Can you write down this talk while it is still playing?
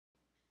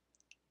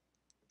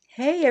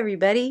Hey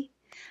everybody,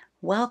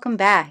 welcome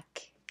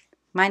back.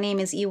 My name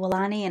is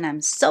Iwalani and I'm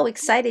so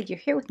excited you're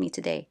here with me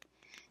today.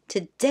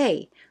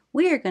 Today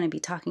we are going to be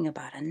talking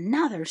about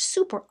another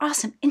super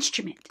awesome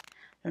instrument.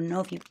 I don't know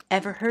if you've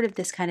ever heard of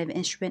this kind of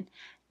instrument.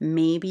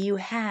 Maybe you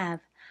have.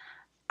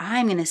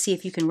 I'm going to see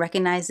if you can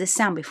recognize this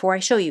sound before I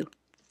show you.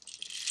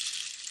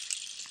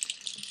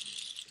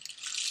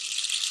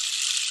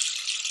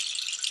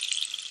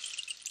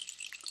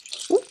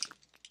 Ooh.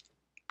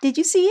 Did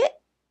you see it?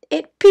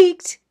 It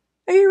peaked.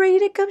 Are you ready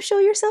to come show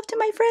yourself to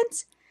my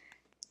friends?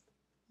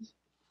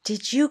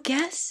 Did you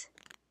guess?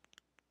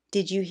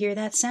 Did you hear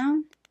that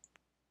sound?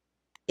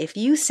 If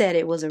you said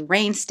it was a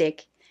rain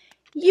stick,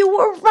 you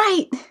were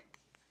right.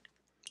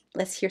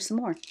 Let's hear some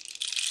more.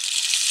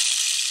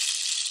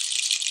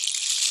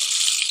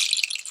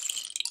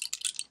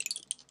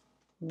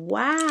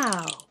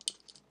 Wow.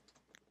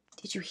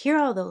 Did you hear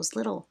all those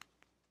little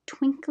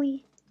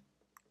twinkly,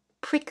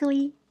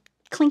 prickly,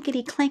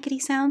 clinkety clankety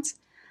sounds?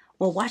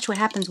 Well, watch what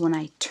happens when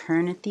I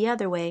turn it the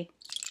other way.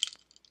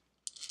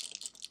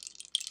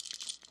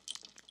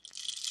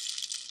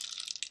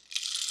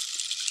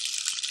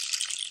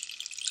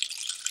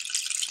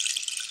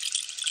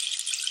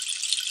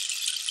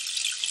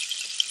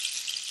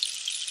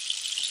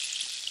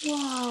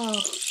 Whoa.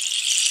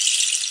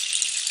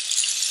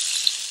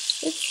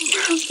 It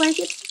sounds like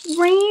it's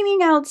raining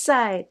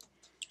outside.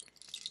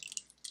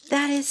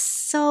 That is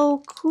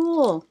so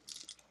cool.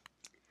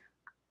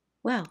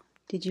 Well,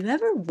 did you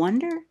ever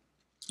wonder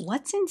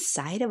what's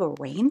inside of a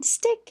rain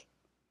stick?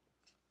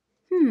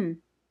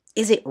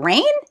 Is it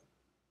rain?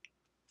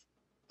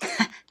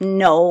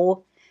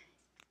 No,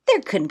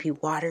 there couldn't be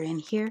water in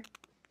here.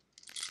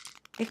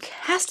 It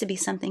has to be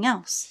something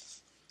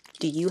else.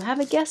 Do you have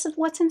a guess of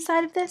what's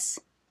inside of this?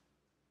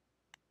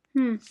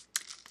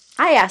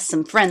 I asked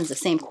some friends the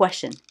same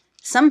question.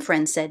 Some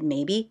friends said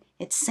maybe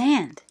it's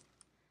sand.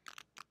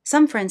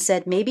 Some friends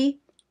said maybe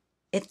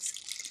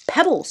it's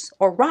pebbles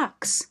or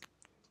rocks.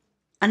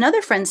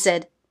 Another friend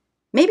said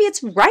maybe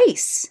it's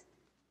rice.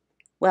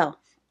 Well,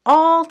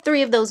 all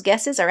three of those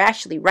guesses are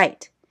actually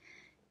right.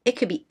 It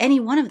could be any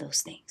one of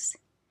those things.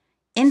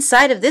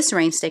 Inside of this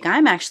rain stick,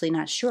 I'm actually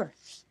not sure.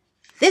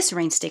 This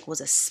rain stick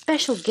was a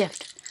special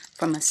gift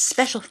from a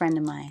special friend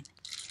of mine.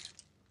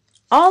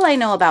 All I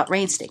know about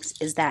rain sticks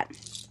is that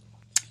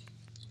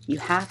you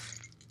have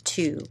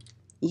to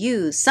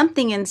use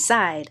something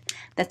inside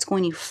that's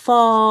going to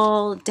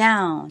fall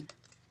down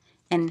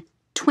and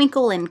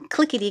twinkle and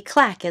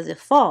clickety-clack as it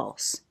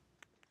falls.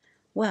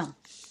 Well,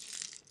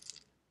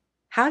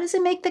 how does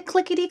it make the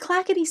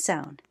clickety-clackety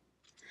sound?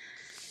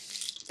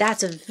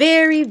 That's a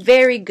very,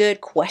 very good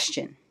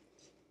question.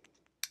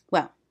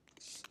 Well,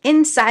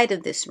 inside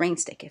of this rain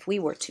stick, if we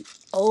were to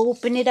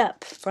open it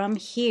up from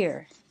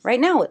here, right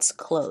now it's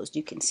closed.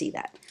 You can see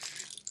that.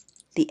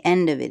 The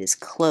end of it is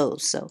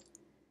closed, so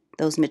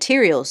those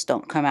materials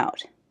don't come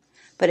out.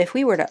 But if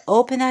we were to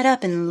open that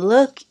up and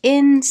look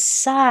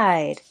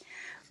inside,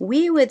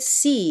 we would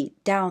see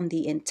down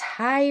the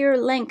entire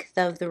length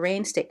of the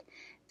rain stick,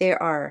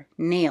 there are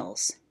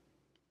nails.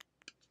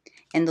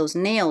 And those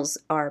nails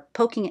are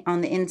poking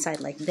on the inside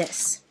like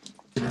this.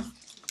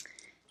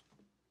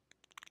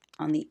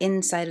 On the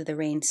inside of the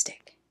rain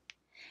stick.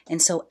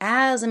 And so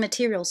as the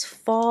materials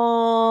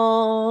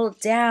fall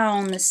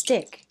down the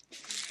stick,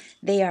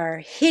 they are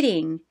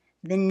hitting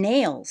the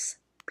nails.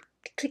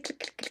 Click, click,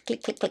 click,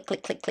 click, click, click,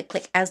 click, click, click,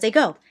 click, as they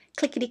go.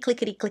 Clickety,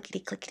 clickety, clickety,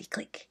 clickety,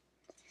 click.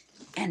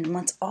 And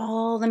once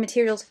all the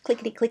materials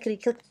clickety, clickety,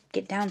 click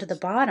get down to the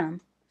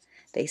bottom,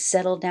 they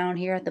settle down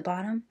here at the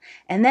bottom.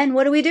 And then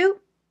what do?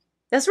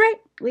 That's right,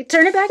 we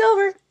turn it back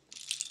over.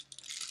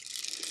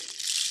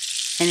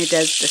 And it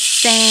does the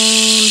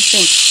same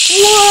thing.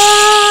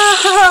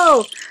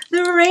 Whoa!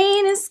 The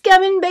rain is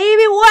coming,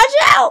 baby. Watch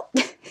out!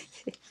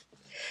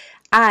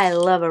 I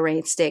love a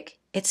rain stick.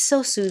 It's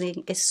so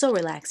soothing. It's so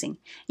relaxing.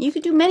 You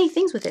can do many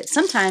things with it.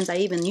 Sometimes I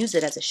even use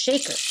it as a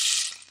shaker.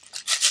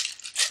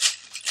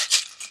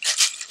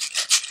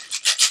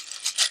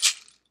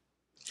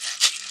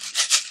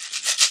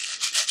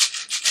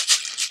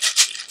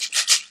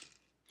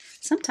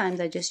 Sometimes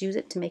I just use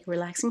it to make a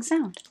relaxing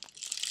sound.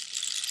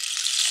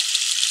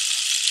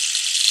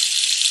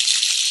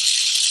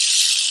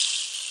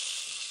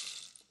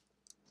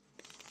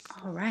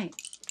 All right,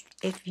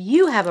 if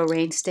you have a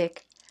rain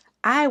stick,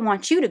 I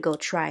want you to go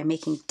try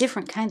making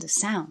different kinds of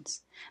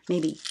sounds.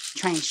 Maybe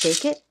try and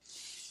shake it,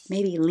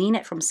 maybe lean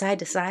it from side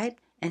to side,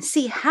 and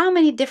see how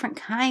many different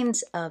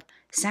kinds of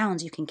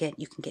sounds you can get.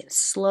 You can get a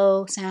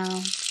slow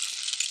sound,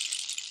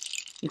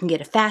 you can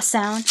get a fast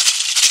sound,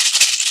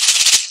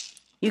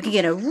 you can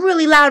get a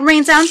really loud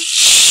rain sound,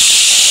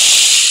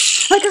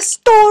 like a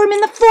storm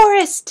in the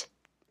forest.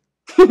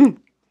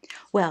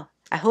 Well,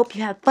 I hope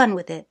you have fun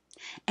with it.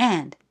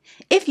 And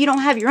if you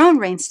don't have your own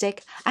rain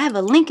stick, I have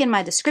a link in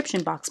my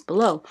description box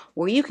below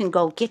where you can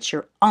go get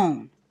your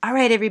own. All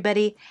right,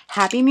 everybody,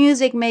 happy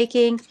music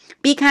making.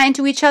 Be kind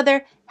to each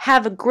other.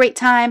 Have a great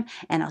time,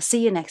 and I'll see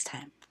you next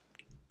time.